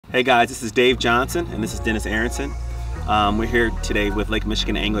Hey guys, this is Dave Johnson and this is Dennis Aronson. We're here today with Lake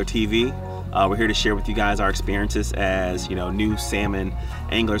Michigan Angler TV. We're here to share with you guys our experiences as new salmon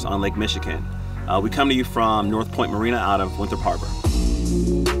anglers on Lake Michigan. We come to you from North Point Marina out of Winthrop Harbor.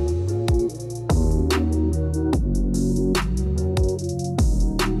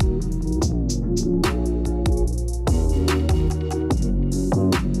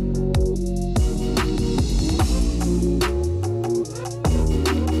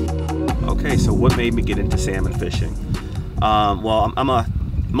 Okay, so what made me get into salmon fishing? Well, I'm a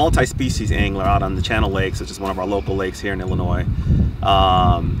multi-species angler out on the Channel Lakes, which is one of our local lakes here in Illinois.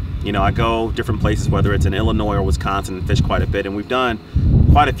 I go different places, whether it's in Illinois or Wisconsin, and fish quite a bit. And we've done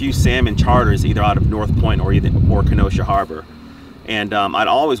quite a few salmon charters, either out of North Point or Kenosha Harbor. And I'd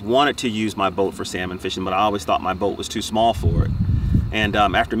always wanted to use my boat for salmon fishing, but I always thought my boat was too small for it. And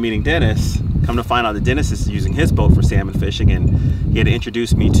after meeting Dennis, come to find out that Dennis is using his boat for salmon fishing, and he had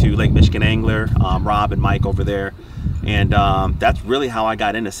introduced me to Lake Michigan Angler, Rob and Mike over there. And that's really how I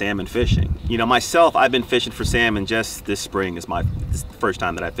got into salmon fishing. Myself, I've been fishing for salmon just this spring. This is the first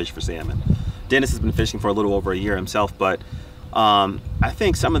time that I fished for salmon. Dennis has been fishing for a little over a year himself, but I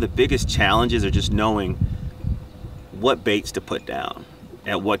think some of the biggest challenges are just knowing what baits to put down,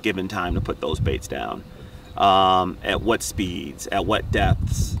 at what given time to put those baits down, at what speeds, at what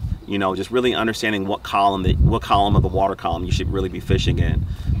depths. Just really understanding what column of the water column you should really be fishing in.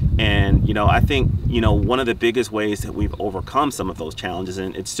 And I think one of the biggest ways that we've overcome some of those challenges,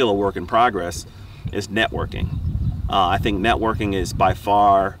 and it's still a work in progress, is networking. I think networking is by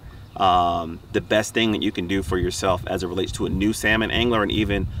far the best thing that you can do for yourself as it relates to a new salmon angler and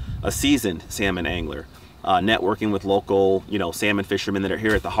even a seasoned salmon angler. Networking with local salmon fishermen that are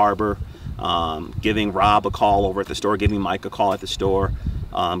here at the harbor, giving Rob a call over at the store, giving Mike a call at the store,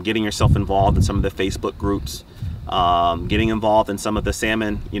 getting yourself involved in some of the Facebook groups, getting involved in some of the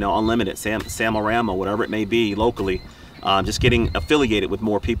salmon, unlimited, Salmorama, whatever it may be locally, just getting affiliated with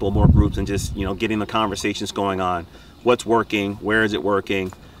more people, more groups, and just, getting the conversations going on. What's working, where is it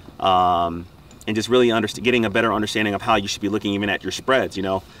working, and just really getting a better understanding of how you should be looking even at your spreads.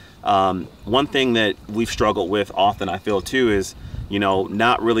 One thing that we've struggled with often, I feel too, is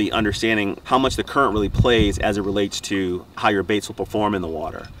not really understanding how much the current really plays as it relates to how your baits will perform in the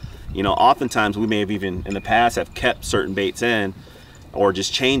water. Oftentimes we may have even in the past have kept certain baits in, or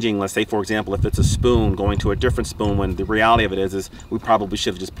just changing, let's say for example, if it's a spoon, going to a different spoon, when the reality of it is we probably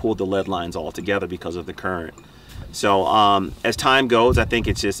should have just pulled the lead lines all together because of the current. So as time goes, I think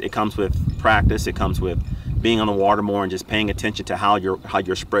it comes with practice, it comes with being on the water more and just paying attention to how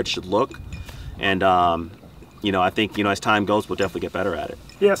your spread should look. And I think as time goes, we'll definitely get better at it.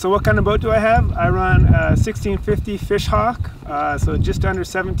 Yeah, so what kind of boat do I have? I run a 1650 Fish Hawk, so just under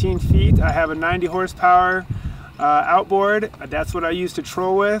 17 feet. I have a 90 horsepower outboard. That's what I use to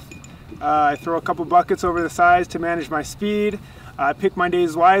troll with. I throw a couple buckets over the sides to manage my speed. I pick my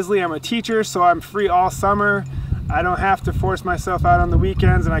days wisely. I'm a teacher, so I'm free all summer. I don't have to force myself out on the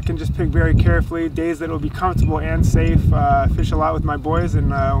weekends, and I can just pick very carefully days that will be comfortable and safe. Fish a lot with my boys,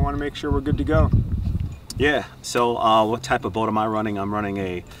 and I want to make sure we're good to go. Yeah, so what type of boat am I running? I'm running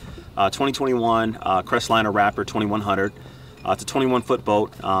a 2021 Crestliner Raptor 2100. It's a 21-foot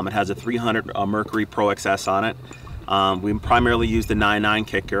boat. It has a 300 Mercury Pro XS on it. We primarily use the 9.9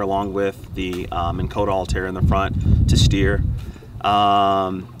 kicker along with the Minn Kota Altair in the front to steer.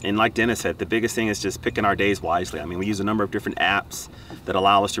 And like Dennis said, the biggest thing is just picking our days wisely. I mean, we use a number of different apps that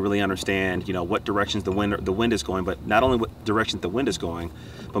allow us to really understand, what directions the wind is going, but not only what directions the wind is going,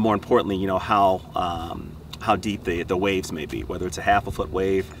 but more importantly, how deep the waves may be, whether it's a half a foot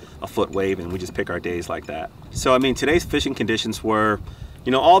wave, and we just pick our days like that. So I mean, today's fishing conditions were,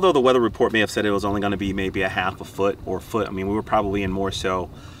 although the weather report may have said it was only going to be maybe a half a foot or a foot, I mean, we were probably in more so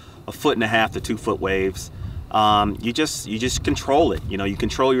 1.5 to 2 foot waves. You just control it. You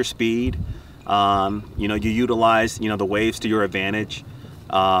control your speed. You utilize the waves to your advantage,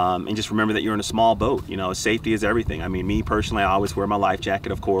 and just remember that you're in a small boat. Safety is everything. I mean, me personally, I always wear my life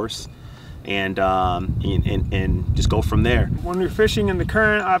jacket, of course, and just go from there. When you're fishing in the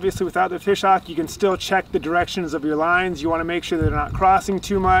current, obviously without the Fish Hawk, you can still check the directions of your lines. You want to make sure they're not crossing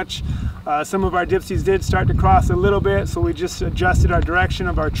too much. Some of our dipsies did start to cross a little bit, so we just adjusted our direction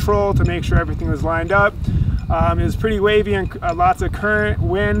of our troll to make sure everything was lined up. It was pretty wavy and lots of current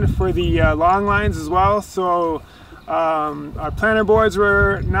wind for the long lines as well, so our planter boards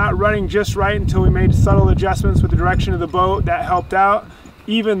were not running just right until we made subtle adjustments with the direction of the boat. That helped out.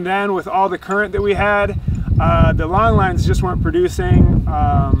 Even then, with all the current that we had, the long lines just weren't producing.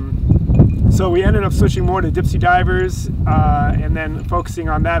 So we ended up switching more to dipsy divers and then focusing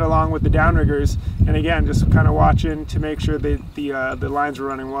on that along with the downriggers. And again, just kind of watching to make sure that the lines were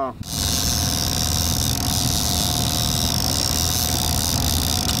running well.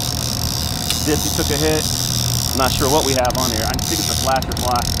 Dipsy took a hit. I'm not sure what we have on here. I think it's a flasher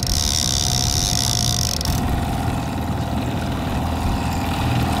fly.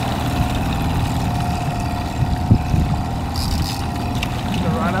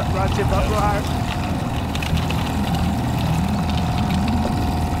 Rod tip up real high.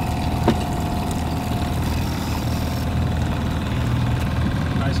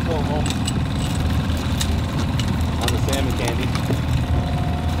 Nice Coho on the salmon candy.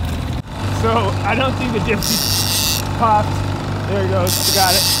 So I don't think the dipsy popped. There it goes. You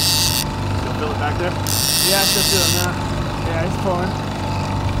got it. Still feel it back there? Yeah, still feeling that. Yeah, he's pulling.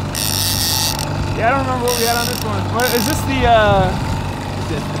 Yeah, I don't remember what we had on this one. What is this?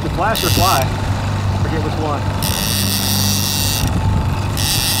 It's the flasher fly. I forget which one.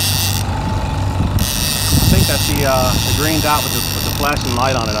 I think that's the green dot with the flashing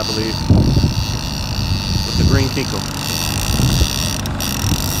light on it, I believe. With the green tinkle.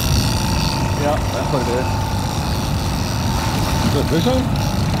 Yeah, that's what it is. Is that fish on?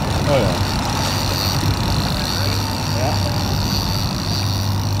 Oh yeah. Yeah.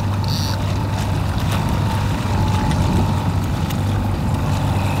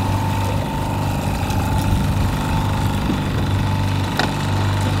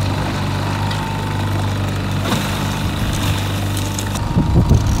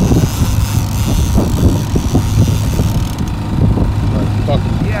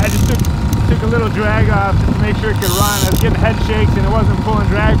 Yeah, I just took a little drag off just to make sure it could run. I was getting head shakes and it wasn't pulling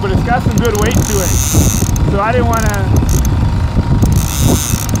drag, but it's got some good weight to it. So I didn't want to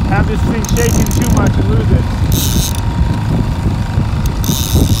have this thing shaking too much and lose it.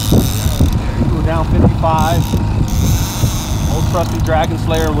 We're down 55. Old trusty Dragon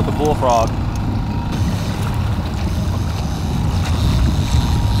Slayer with the bullfrog.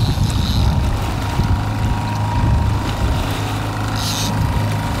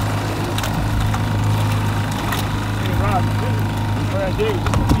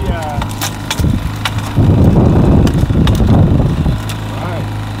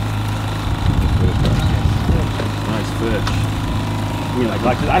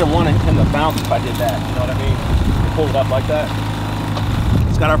 Like, I didn't want him to bounce if I did that, you know what I mean? Pull it up like that.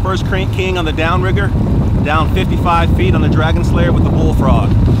 It's got our first king on the downrigger, down 55 feet on the Dragon Slayer with the bullfrog.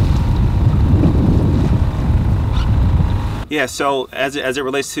 Yeah, so as it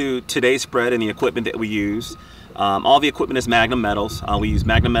relates to today's spread and the equipment that we use, all the equipment is Magnum Metals. We use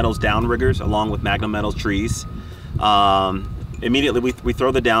Magnum Metals downriggers along with Magnum Metals trees. Immediately we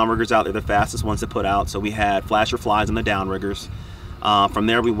throw the downriggers out. They're the fastest ones to put out. So we had flasher flies on the downriggers. From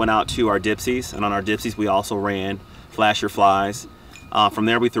there we went out to our dipsies, and on our dipsies we also ran flasher flies. From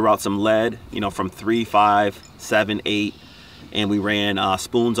there we threw out some lead, you know, from 3, 5, 7, 8, and we ran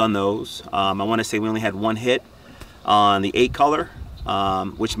spoons on those. I want to say we only had one hit on the 8 color,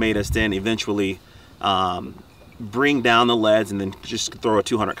 which made us then eventually bring down the leads and then just throw a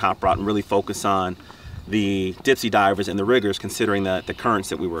 200 copper out and really focus on the dipsy divers and the riggers, considering the currents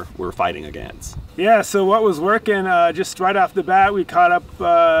that we were fighting against. Yeah, so what was working, just right off the bat, we caught up,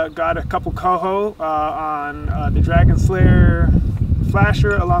 got a couple coho on the Dragon Slayer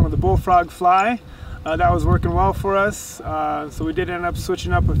flasher along with the bullfrog fly. That was working well for us. So we did end up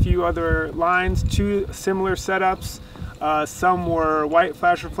switching up a few other lines, 2 similar setups. Some were white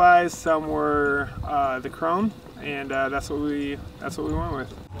flasher flies, some were the chrome, and that's what we went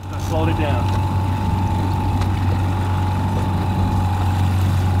with. I slowed it down.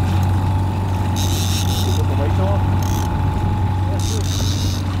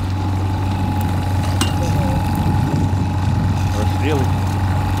 Really?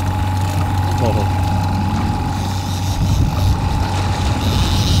 Oh.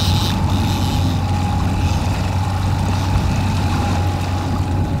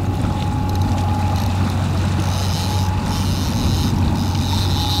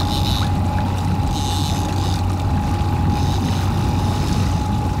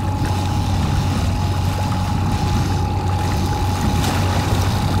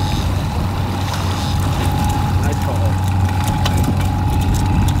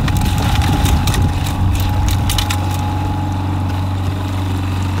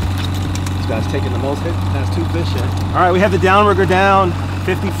 Guy's taking the most hit. That's 2 fish in. All right, we have the downrigger down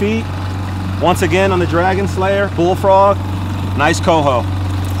 50 feet. Once again on the Dragon Slayer, bullfrog, nice coho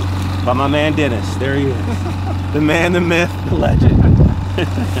by my man Dennis. There he is. The man, the myth, the legend.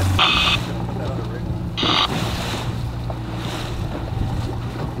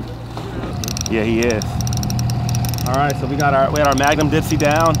 Yeah, he is. All right, so we had our Magnum Dipsy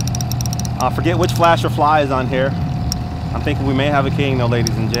down. Forget which flasher fly is on here. I'm thinking we may have a king though,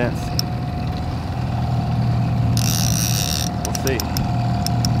 ladies and gents. We'll see.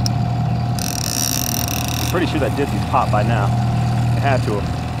 I'm pretty sure that Dipsy's popped by now. It had to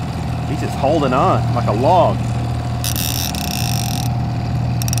have. He's just holding on like a log.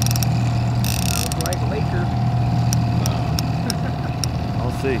 Sounds like Laker.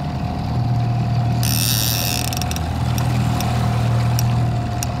 We'll see.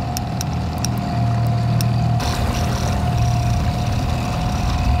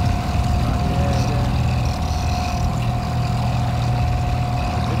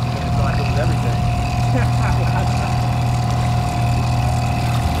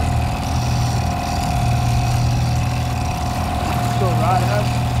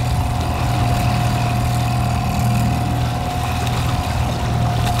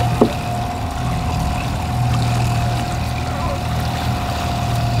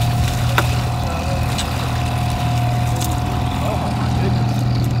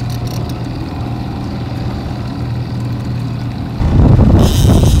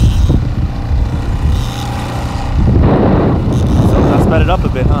 Sped it up a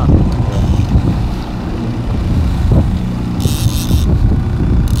bit, huh?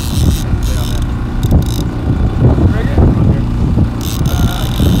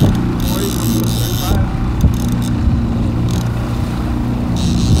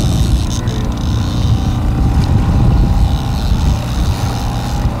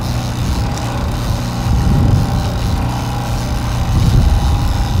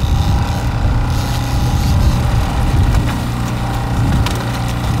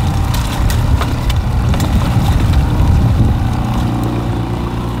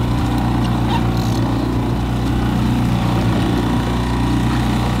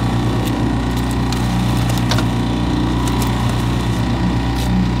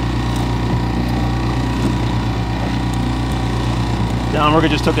 Downrigger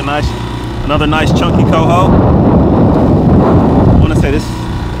just took another nice chunky coho. I want to say this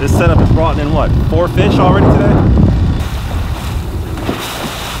setup has brought in what, 4 fish already today?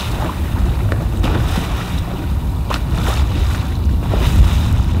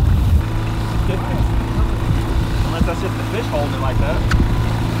 Unless that's just the fish holding it like that.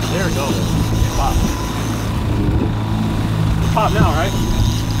 There it goes. Pop. Pop now, right?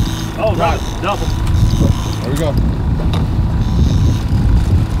 Oh, right. Double. There we go.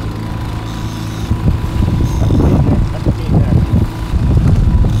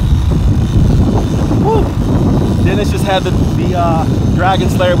 Dennis just had the Dragon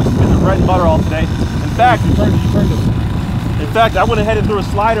Slayer, which has been the bread and butter all today. In fact, I went ahead and threw a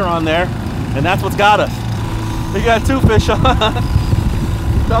slider on there, and that's what's got us. We got 2 fish on.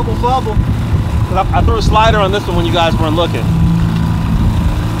 Double bubble. I threw a slider on this one when you guys weren't looking.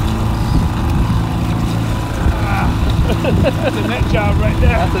 That's a net job right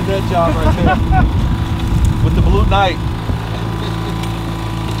there. That's a net job right there. With the Blue Knight.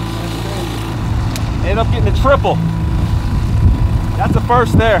 Ended up getting a triple. That's the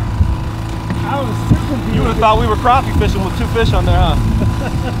first there. I was super confused. You would have thought we were crappie fishing with 2 fish on there, huh?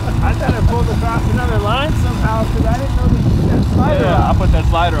 I thought I pulled across another line somehow because I didn't know that you put that slider on. I put that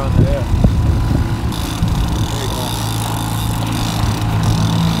slider on there. Yeah. There you go.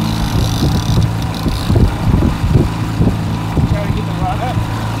 Try to get the rod up.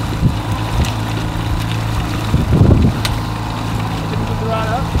 Didn't put the rod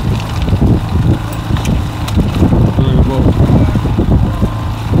up.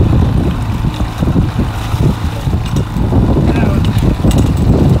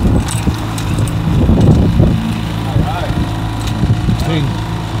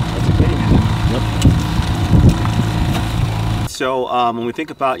 So when we think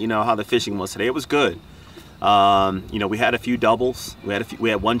about how the fishing was today, it was good. We had a few doubles, we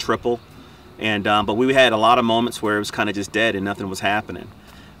had 1 triple, and but we had a lot of moments where it was kind of just dead and nothing was happening.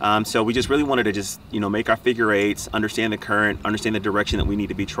 So we just really wanted to just make our figure 8s, understand the current, understand the direction that we need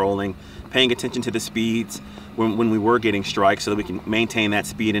to be trolling, paying attention to the speeds when we were getting strikes, so that we can maintain that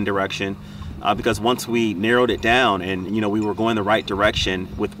speed and direction. Because once we narrowed it down and we were going the right direction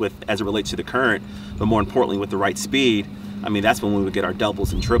with as it relates to the current, but more importantly with the right speed, I mean, that's when we would get our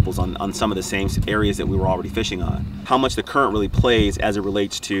doubles and triples on some of the same areas that we were already fishing on. How much the current really plays as it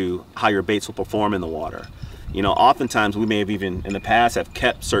relates to how your baits will perform in the water. Oftentimes we may have even in the past have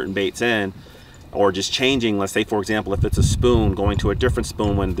kept certain baits in, or just changing, let's say for example, if it's a spoon, going to a different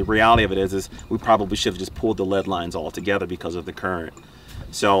spoon, when the reality of it is we probably should have just pulled the lead lines all together because of the current.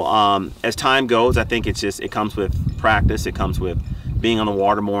 So as time goes, I think it comes with practice, it comes with being on the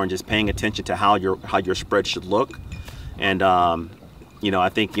water more and just paying attention to how your spread should look. And you know, I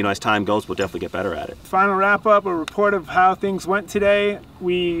think, you know, as time goes, we'll definitely get better at it. Final wrap up, a report of how things went today.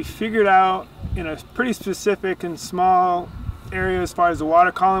 We figured out in a pretty specific and small area as far as the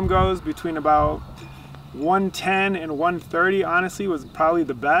water column goes, between about 110 and 130, honestly, was probably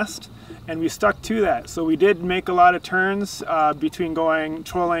the best. And we stuck to that. So we did make a lot of turns between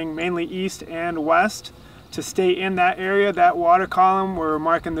trolling mainly east and west to stay in that area, that water column. We're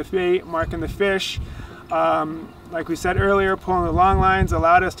marking the bait, marking the fish. Like we said earlier, pulling the long lines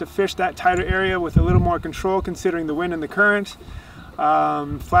allowed us to fish that tighter area with a little more control considering the wind and the current.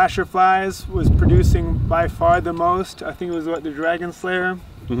 Flasher flies was producing by far the most. I think it was what, the Dragon Slayer?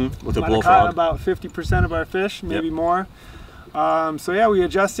 Mm-hmm. With the Might bullfrog. have caught about 50% of our fish, maybe Yep. more. So yeah, we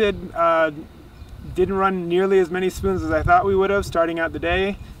adjusted. Didn't run nearly as many spoons as I thought we would have starting out the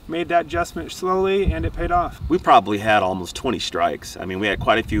day. Made that adjustment slowly, and it paid off. We probably had almost 20 strikes. I mean, we had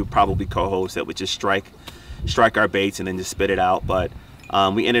quite a few probably cohos that would just strike our baits and then just spit it out. But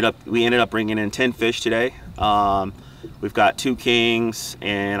we ended up bringing in 10 fish today. We've got 2 kings,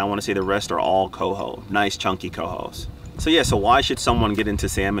 and I want to say the rest are all coho, nice chunky cohos. So yeah, so why should someone get into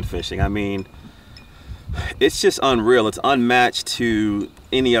salmon fishing? I mean, it's just unreal. It's unmatched to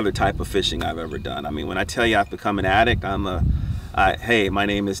any other type of fishing I've ever done. I mean, when I tell you I've become an addict, hey, my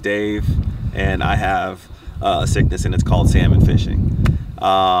name is Dave, and I have a sickness, and it's called salmon fishing.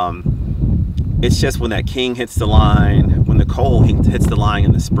 It's just when that king hits the line, when the coho hits the line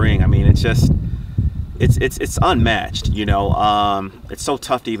in the spring, I mean, it's just, it's unmatched, you know. It's so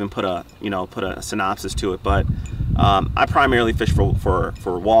tough to even put a synopsis to it, but I primarily fish for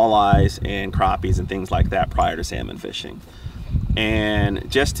walleyes and crappies and things like that prior to salmon fishing. And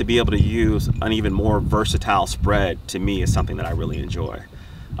just to be able to use an even more versatile spread, to me, is something that I really enjoy.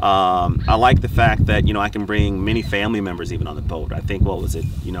 I like the fact that, you know, I can bring many family members even on the boat. I think, what was it,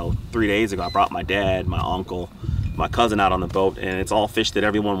 you know, 3 days ago, I brought my dad, my uncle, my cousin out on the boat, and it's all fish that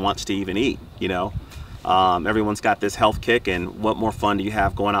everyone wants to even eat, you know. Everyone's got this health kick, and what more fun do you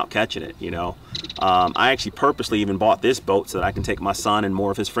have going out catching it, you know. I actually purposely even bought this boat so that I can take my son and more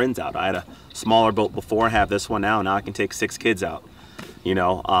of his friends out. I had a smaller boat before, I have this one now I can take 6 kids out, you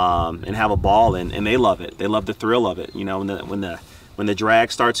know, and have a ball, and they love it. They love the thrill of it, you know. When the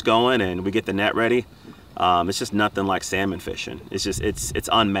drag starts going and we get the net ready, it's just nothing like salmon fishing. It's just, it's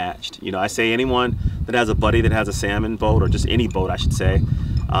unmatched. You know, I say anyone that has a buddy that has a salmon boat, or just any boat I should say,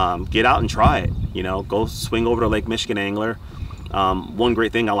 get out and try it. You know, go swing over to Lake Michigan Angler. One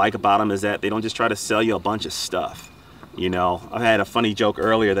great thing I like about them is that they don't just try to sell you a bunch of stuff. You know, I had a funny joke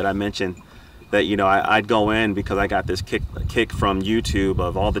earlier that I mentioned that, you know, I'd go in because I got this kick from YouTube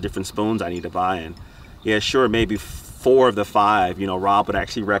of all the different spoons I need to buy. And yeah, sure, maybe 4 of the 5, you know, Rob would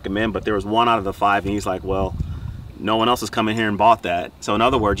actually recommend, but there was 1 out of the 5, and he's like, well, no one else has come in here and bought that. So in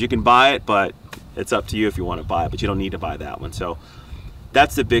other words, you can buy it, but it's up to you if you want to buy it, but you don't need to buy that one. So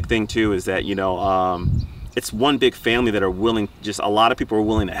that's the big thing too, is that, you know, it's one big family that are willing, just a lot of people are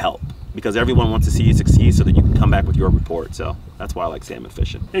willing to help, because everyone wants to see you succeed so that you can come back with your report. So that's why I like salmon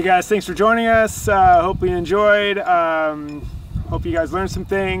fishing. Hey guys, thanks for joining us. Hope you enjoyed. Hope you guys learned some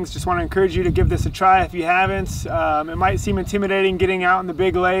things. Just want to encourage you to give this a try if you haven't. It might seem intimidating getting out in the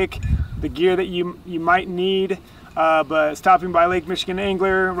big lake, the gear that you might need, but stopping by Lake Michigan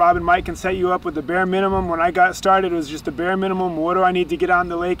Angler, Rob and Mike can set you up with the bare minimum. When I got started, it was just the bare minimum. What do I need to get out in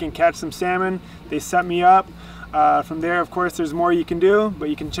the lake and catch some salmon? They set me up. From there, of course, there's more you can do, but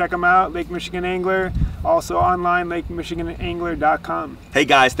you can check them out, Lake Michigan Angler, also online, lakemichiganangler.com. Hey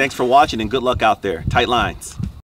guys, thanks for watching, and good luck out there. Tight lines.